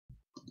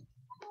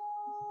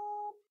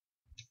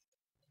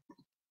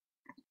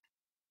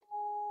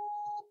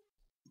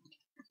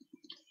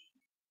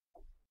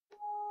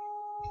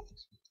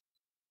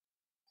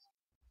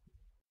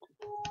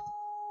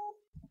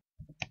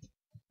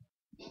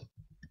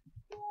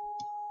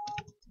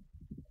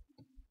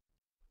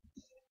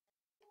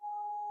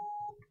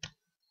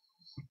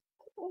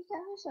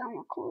guys, I'm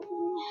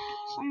recording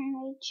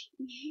some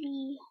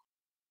HG.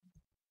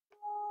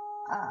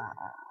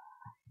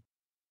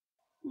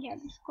 Yeah,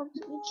 this called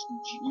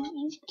HG.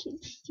 These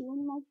kids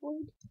stealing my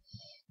board.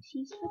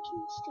 She's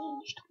freaking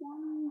stage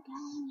 20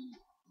 down.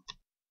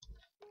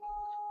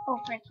 Oh,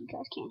 frick, you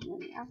guys can't hear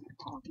me. I'm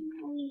talking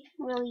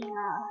really,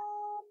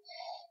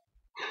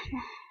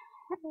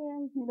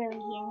 you can barely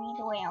hear me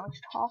the way I was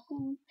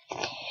talking.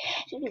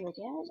 So, here,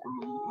 guys, I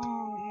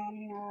am,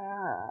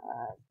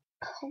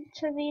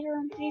 cultivator,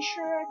 I'm pretty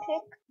sure I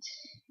picked.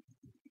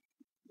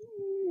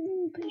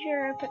 Pretty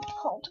sure I picked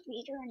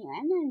cultivator anyway.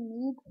 I'm not a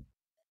noob.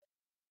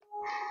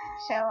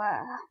 So,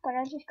 but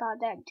I just got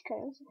that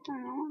because, I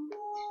don't know,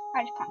 I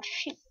just want to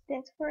shoot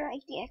this for,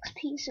 like, the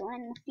XP, so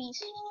when the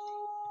feast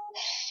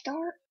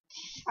starts,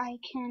 I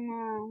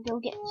can, go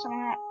get some of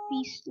that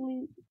feast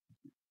loot.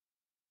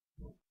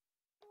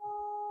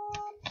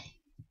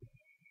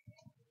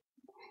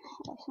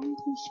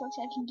 Something so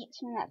I can get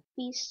some of that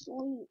feast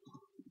loot.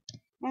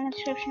 In the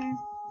description,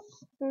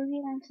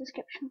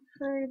 subscription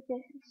for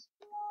this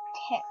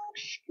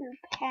texture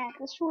pack.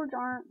 The swords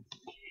aren't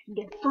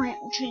different,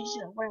 which is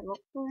a regular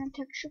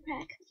texture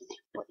pack,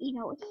 but you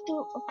know, it's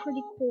still a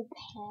pretty cool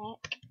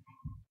pack.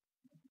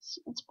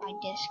 It's by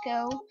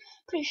Disco.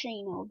 Pretty sure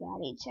you know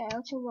about it.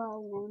 It's a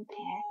well-known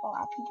pack. A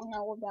lot of people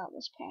know about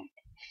this pack.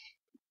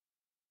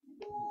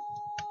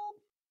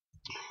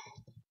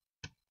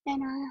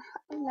 And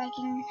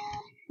liking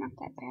not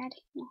that bad.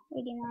 No,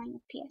 89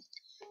 FPS.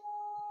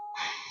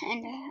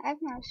 And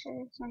I've noticed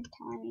it's some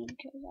timing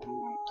because I don't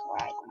want to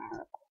lag when I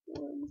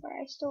record, but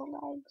I still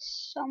lag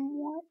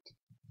somewhat.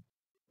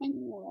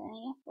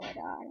 Anyway, but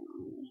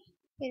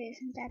it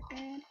isn't that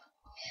bad.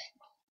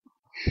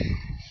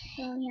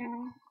 So, you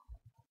know,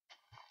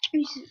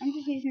 I'm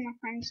just using my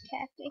friend's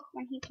tactic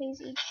when he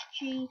plays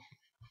HG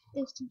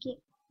is to get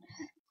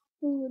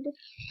food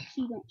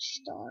so you don't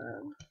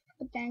starve.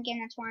 But then again,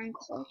 that's why I'm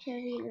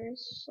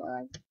cultivators, so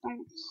I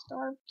don't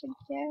starve to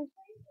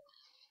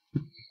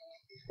death.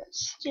 But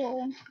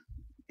still,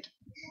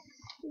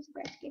 this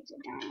guy gets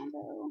it down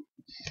though.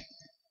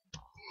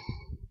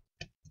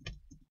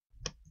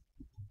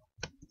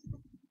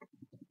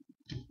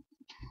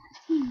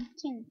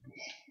 Ten.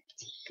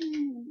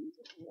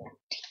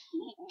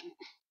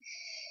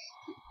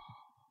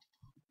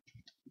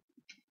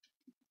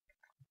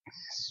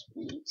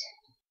 Sweet.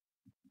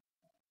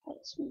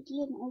 Wait, sweet, do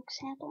you have an oak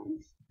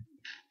sapling?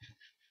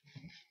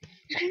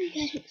 I'm trying to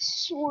get with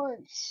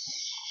swords,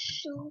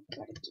 so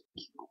gotta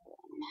get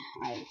one.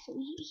 Alright, so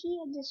he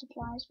had the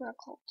supplies for a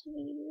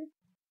cultivator,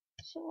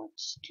 so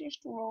let's just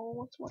roll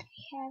with what I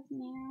have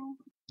now,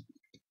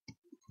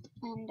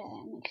 and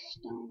make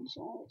stone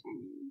swords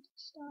and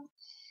stuff.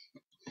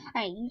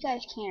 Alright, you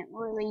guys can't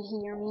really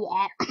hear me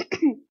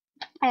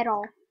at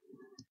all,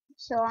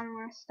 so I'm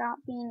gonna stop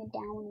being a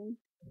downy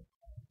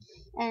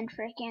and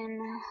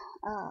freaking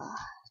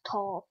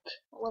talk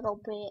a little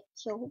bit,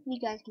 so hopefully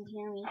you guys can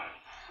hear me.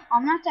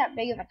 I'm not that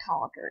big of a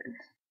talker,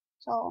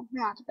 so I'm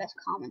not the best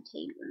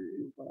commentator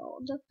in the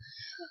world,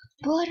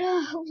 but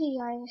hopefully you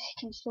guys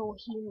can still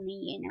hear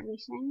me and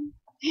everything.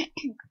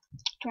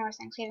 Tomorrow's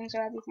Thanksgiving, so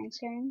happy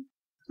Thanksgiving.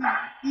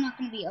 I'm not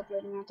gonna be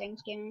uploading on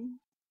Thanksgiving,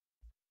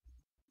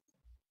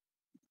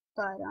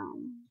 but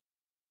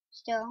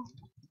still,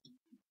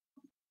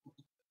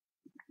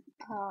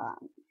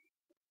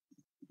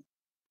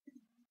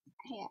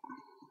 yeah,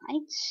 I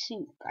need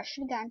soup. I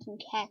should have gotten some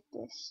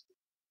cactus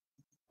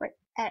right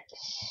at the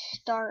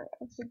start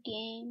of the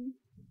game,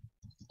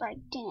 but I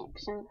didn't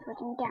because I'm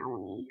freaking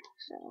downy,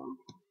 so.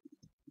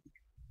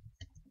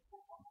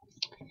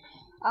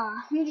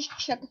 Let me just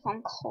check if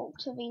I'm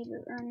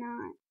cultivator or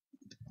not.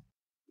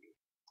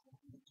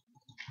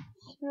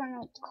 I don't know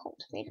what the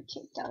cultivator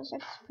kit does.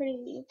 That's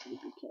pretty good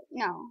kit.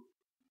 No.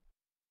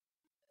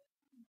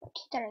 What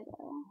kit did I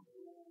go?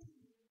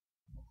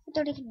 I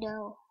don't even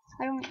know.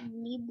 I don't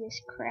need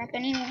this crap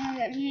anymore.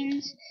 That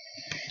means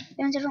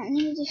I don't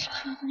need this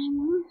crap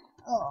anymore.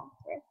 Oh,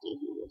 dude,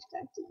 he just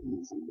got the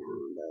easy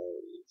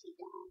download.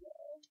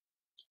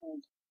 Okay.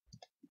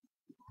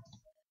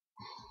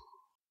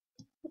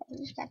 Yeah, he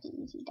just got the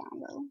easy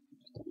download.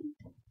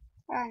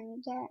 I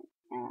need that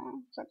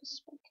for the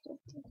spectator.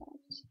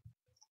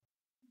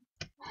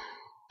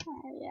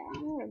 Yeah,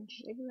 I'm a little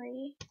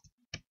jittery,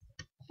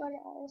 but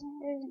it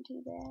isn't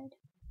too bad.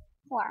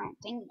 Well, I don't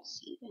think it's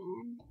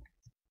even.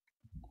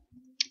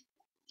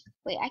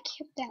 Wait, I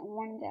killed that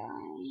one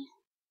guy.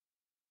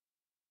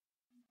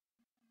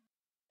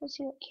 Let's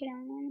see what kid I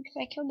am, because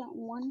I killed that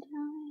one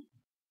guy.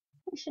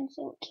 I should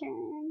say what kid I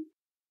am.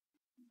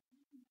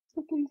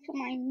 Looking for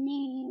my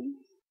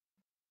name.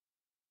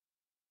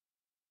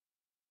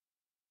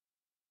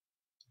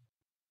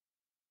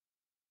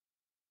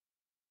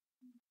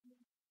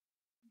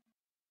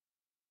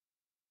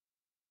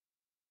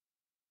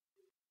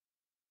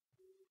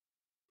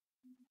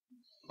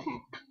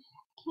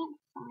 Can't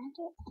find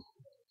it.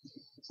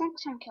 So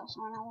next time I kill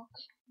someone, I'll look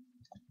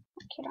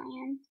what kid I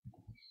am.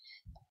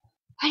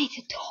 I need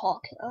to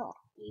talk. Oh,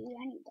 dude,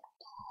 I need to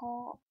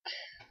talk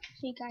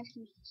so you guys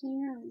can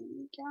hear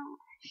me.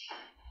 Gosh.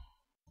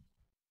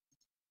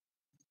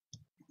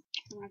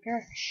 Oh my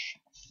gosh.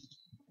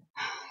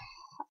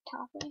 Hot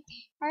topic.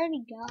 I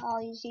already got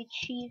all these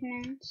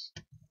achievements,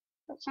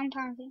 but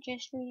sometimes it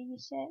just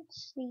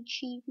resets the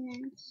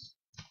achievements.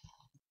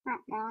 Not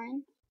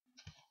mine,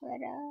 but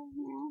you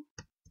know.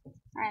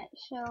 Alright,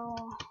 so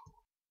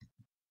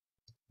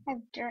I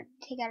have dirt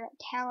to take out a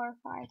tower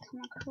if I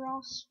come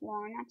across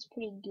one. That's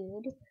pretty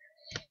good.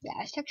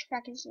 Yeah, this texture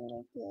pack is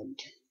really good.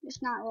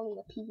 It's not really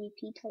a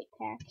PvP type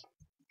pack.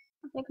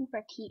 If you're looking for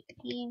a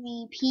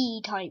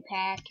PvP type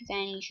pack,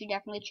 then you should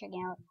definitely check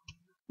out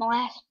my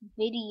last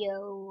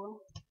video.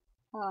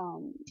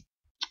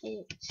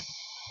 It's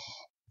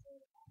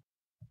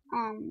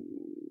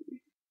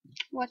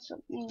what's the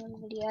name of the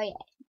video? Yeah,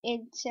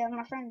 it's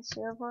my friend's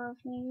server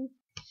review.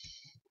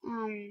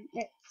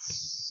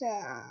 It's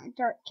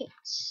Dark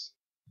Kits.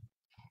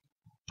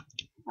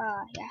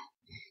 Yeah,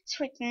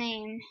 switch the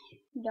name,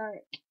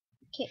 Dark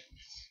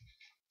Kits.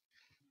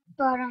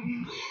 But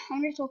I'm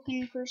just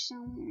looking for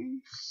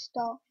some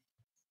stuff,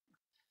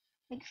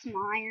 like some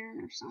iron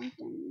or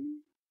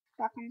something,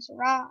 so I can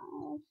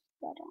survive.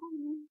 But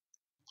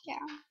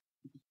yeah.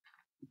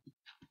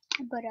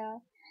 But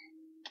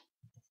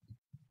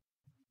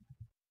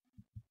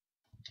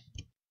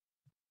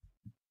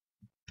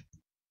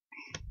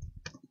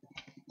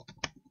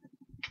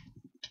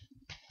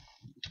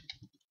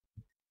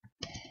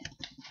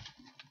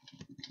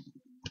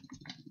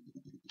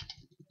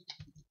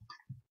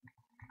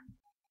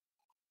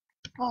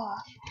oh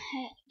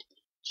heck,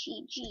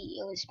 GG.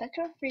 Yo, is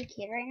Spectre a free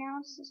kid right now?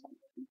 This is like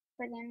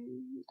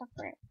friggin' the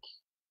frick.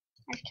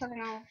 I just killed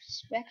another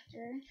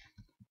Spectre.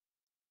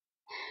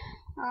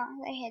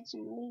 They had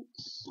some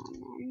loots on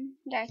them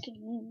that I could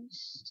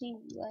use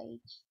too.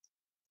 Like,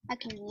 I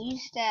can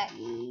use that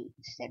loot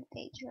that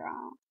they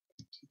dropped.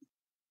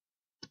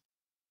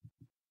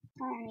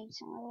 I don't need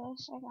some of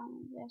this. I don't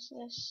need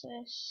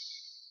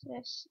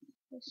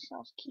this.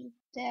 I'll keep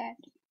that.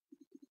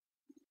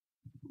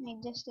 I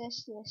need this.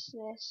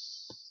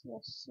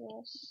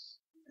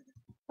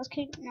 Let's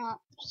keep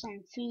up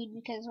some food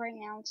because right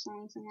now it's the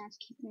only thing that's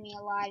keeping me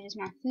alive is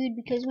my food.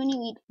 Because when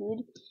you eat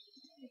food,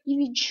 you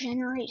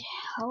regenerate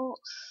health.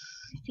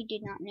 If you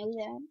did not know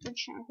that,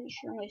 which I'm pretty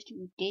sure most of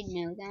you did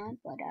know that,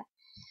 but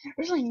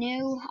there's really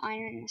no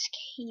iron in this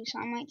cave, so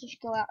I might just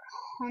go out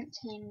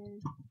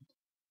hunting.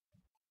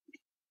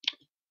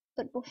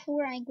 But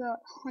before I go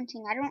out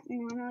hunting, I don't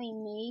normally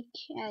make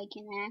like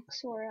an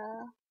axe or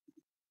a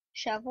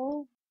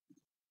shovel.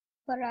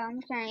 But I'm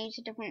gonna use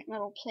a different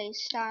little play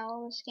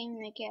style this game,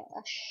 make it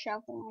a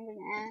shovel and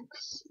an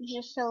axe,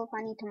 just so if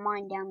I need to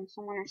mine down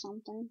someone or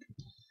something.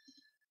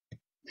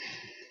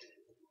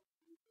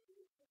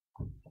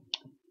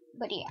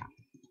 But yeah.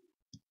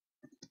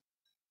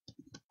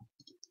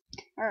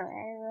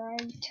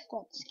 Alright,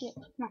 let's get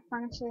my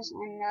furnaces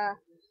and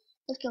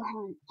let's go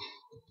hunt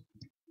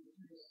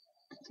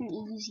some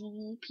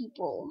easy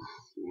people,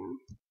 you know.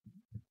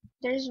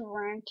 There's a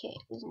Ramkit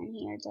is in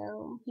here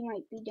though. He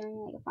might be doing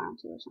like a final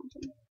two or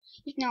something.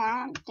 No,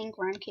 I don't think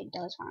Ramkit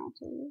does final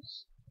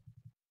twos.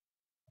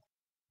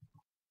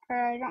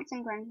 I don't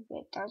think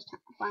Ramkit does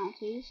final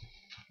twos.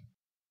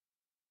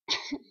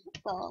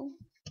 Well,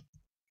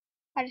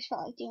 I just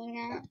felt like doing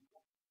that.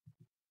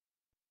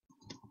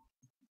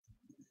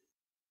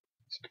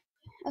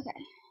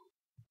 Okay.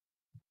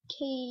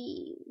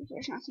 Cave.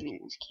 There's nothing in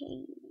this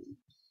cave.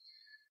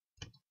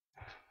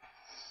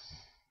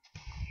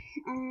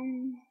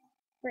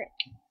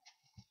 Brick.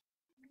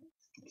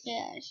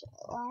 Yeah, so,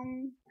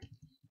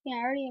 yeah,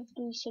 I already have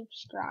 3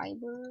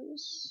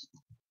 subscribers.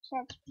 So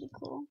that's pretty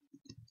cool.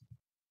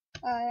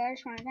 I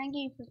just want to thank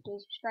you for 3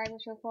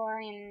 subscribers so far,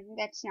 and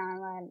that's not a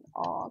lot at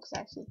all, because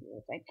I see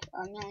with like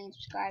 1 million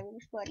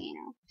subscribers, but you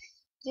know,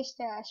 just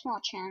a small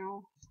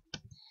channel.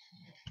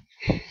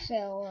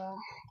 So,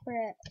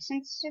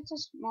 since it's a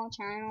small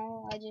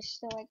channel, I just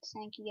still like to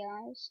thank you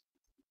guys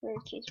for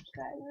 2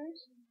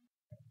 subscribers.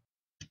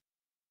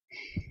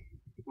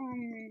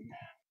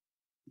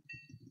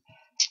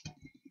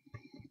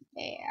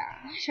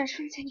 Yeah, so I just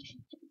want to thank you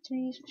for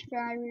 3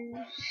 subscribers.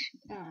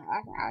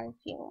 I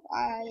feel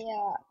I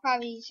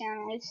probably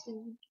sound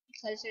wasted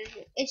because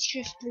it's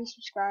just 3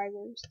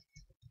 subscribers.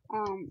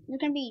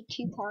 There's gonna be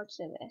 2 parts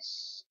of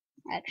this,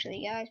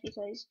 actually, guys,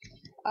 because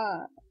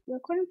the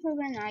recording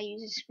program that I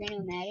use is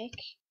Screenomatic,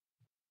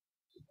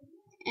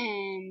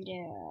 and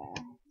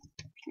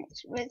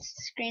with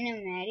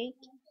Screenomatic,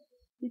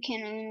 you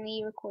can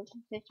only record for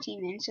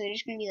 15 minutes, so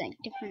there's gonna be like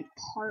different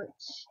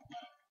parts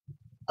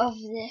of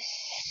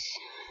this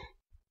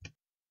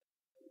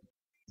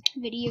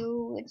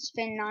video. It's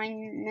been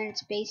 9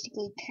 minutes,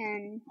 basically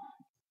 10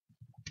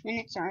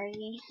 minutes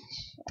already.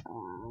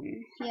 So,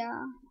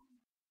 yeah.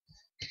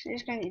 So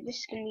this is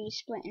gonna be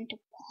split into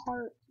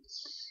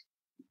parts.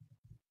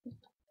 If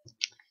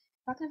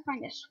I can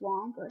find a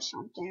swamp or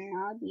something,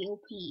 that would be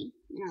OP.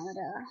 And I would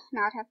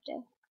not have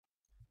to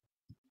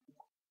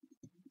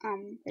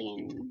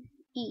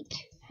eat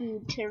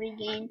food to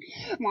regain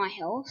my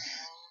health.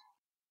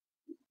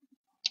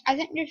 I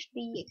think there should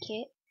be a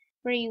kit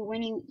where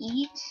when you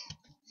eat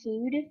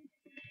food,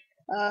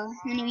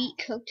 when you eat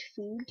cooked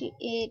food,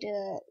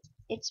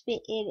 it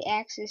it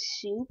acts as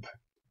soup.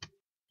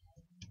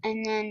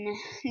 And then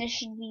there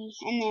should be,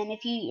 and then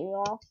if you eat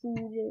raw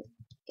food,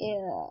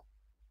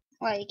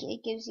 like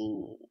it gives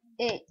you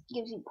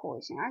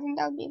poison. I think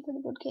that would be a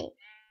pretty good kit.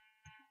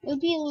 It would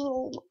be a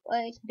little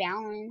like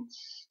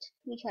balanced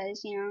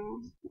because you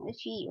know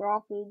if you eat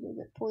raw food you'll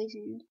get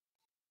poisoned,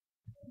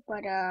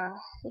 but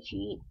if you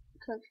eat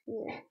cooked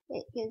food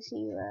it gives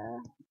you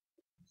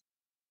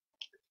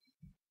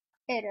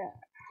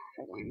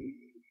friggin',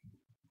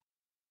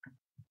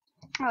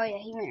 oh yeah,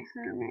 he went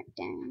hermit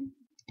down.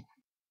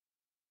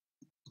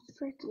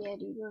 Frick yeah,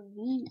 dude,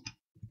 ravine.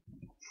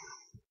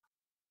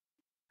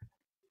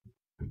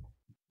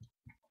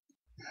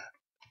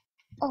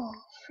 Oh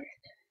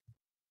frick!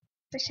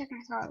 For a second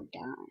I thought I would die.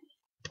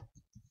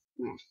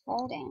 I'm gonna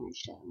fall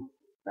damage though,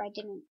 but I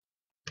didn't.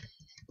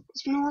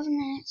 It's been 11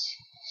 minutes,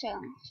 so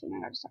now I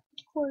gotta stop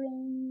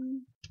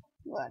recording.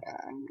 What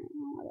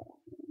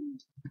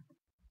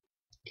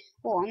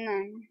well, and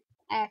then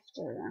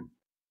after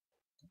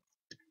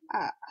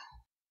uh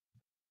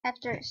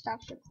after it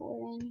stops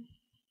recording,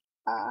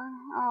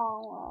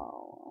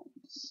 I'll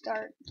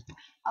start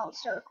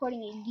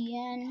recording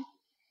again.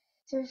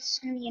 So it's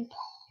gonna be in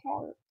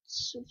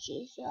parts, which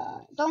is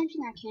the only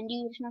thing I can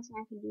do. There's nothing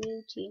I can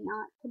do to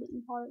not put it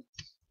in parts.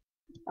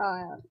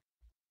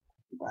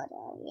 But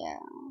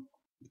yeah.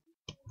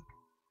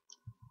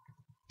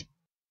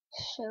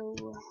 So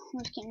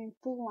we're getting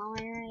full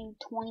iron,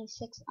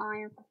 26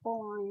 iron for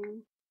full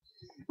iron.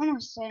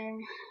 Almost there.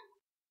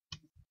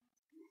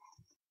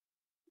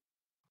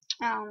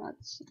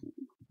 Let's see.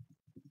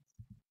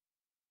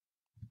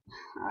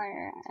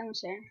 Alright,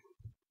 almost there.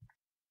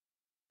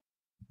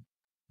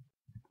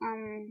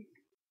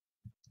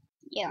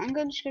 Yeah, link in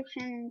the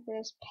description for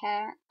this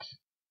pack.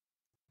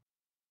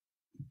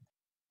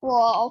 Well,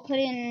 I'll put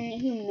in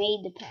who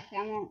made the pack.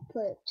 I won't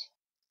put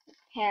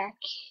pack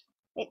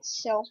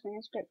itself in the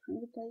description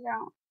because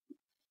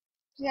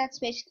that's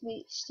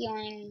basically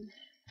stealing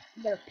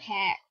their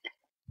pack.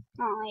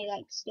 I don't really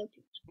like to steal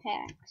people's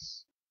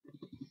packs,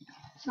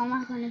 so I'm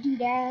not gonna do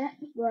that.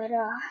 But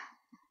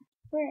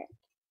frick.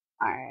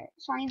 Alright,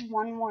 so I need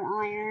one more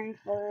iron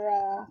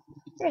for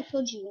I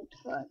told you what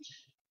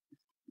clutch.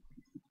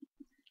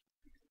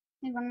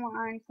 I need one more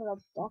iron for a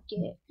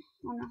bucket.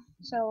 Oh no.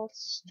 So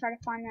let's try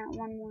to find that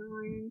one more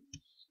iron,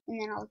 and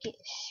then I'll get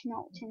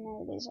smelting.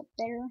 There it is up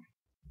there.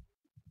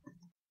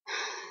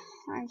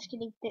 I'm just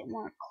getting a bit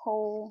more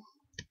coal.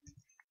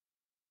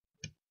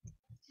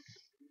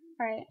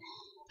 Alright,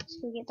 let's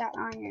go get that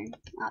iron.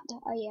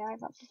 Oh yeah, I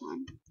got the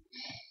iron.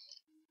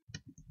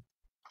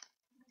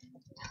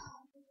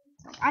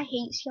 I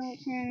hate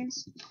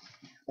skeletons.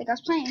 Like I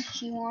was playing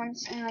Q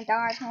once and I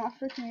died from a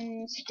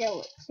freaking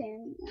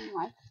skeleton. I'm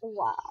like,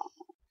 wow.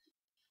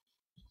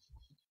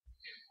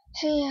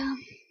 So yeah.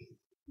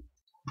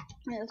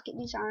 Alright, let's get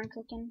these iron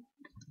cooking.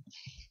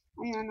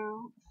 And then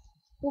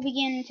we'll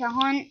begin to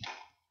hunt.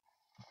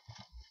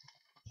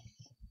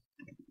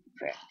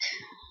 Frick.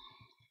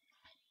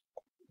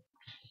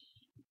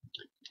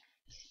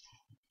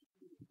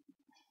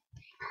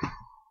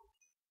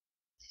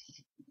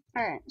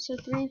 Alright, so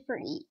 3 for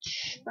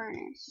each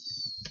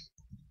furnace.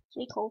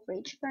 3 coal for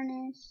each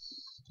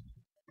furnace.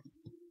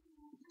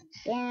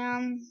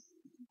 Bam.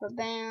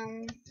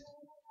 Ba-bam.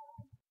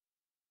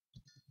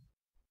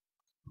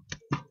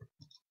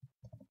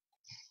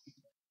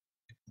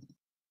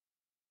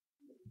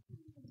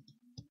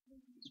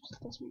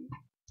 This one.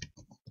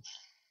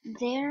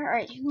 There.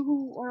 Alright,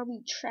 who are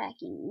we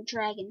tracking?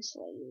 Dragon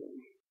Slayer.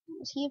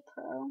 Is he a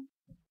pro?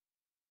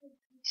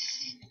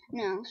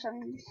 No, so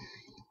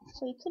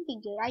he could be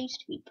good. I used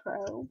to be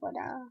pro, but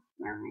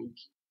my rank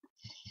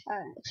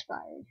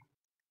expired.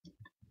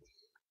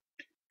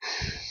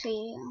 So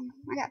yeah,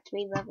 I got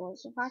 3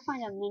 levels. If I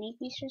find a mini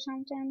piece or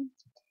something,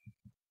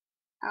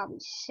 I'll be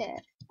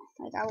set.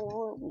 Like I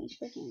will be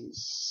freaking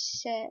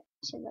set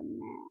to the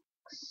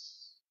max.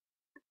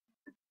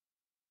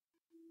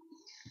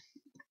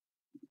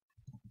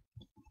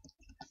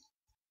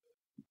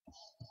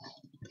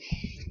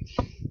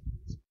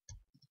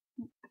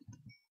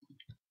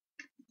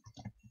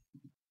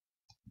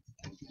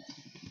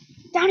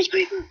 Downy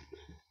Creeper!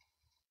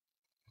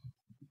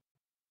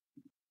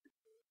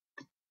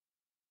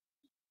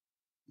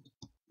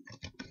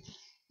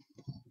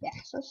 Yeah,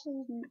 so this is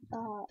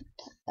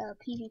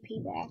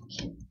PvP back.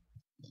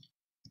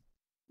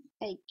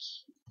 Like,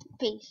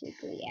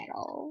 basically at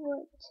all,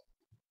 but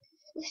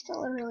it's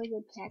still a really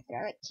good pack that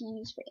I like to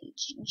use for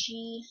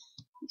HG,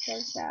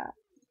 because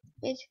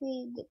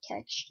basically the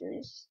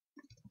textures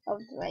of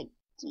like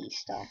the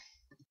stuff.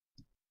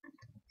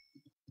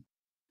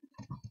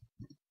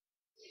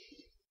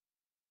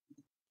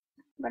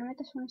 But I'm at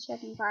this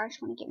 175, I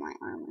just want to get my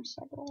armor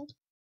settled.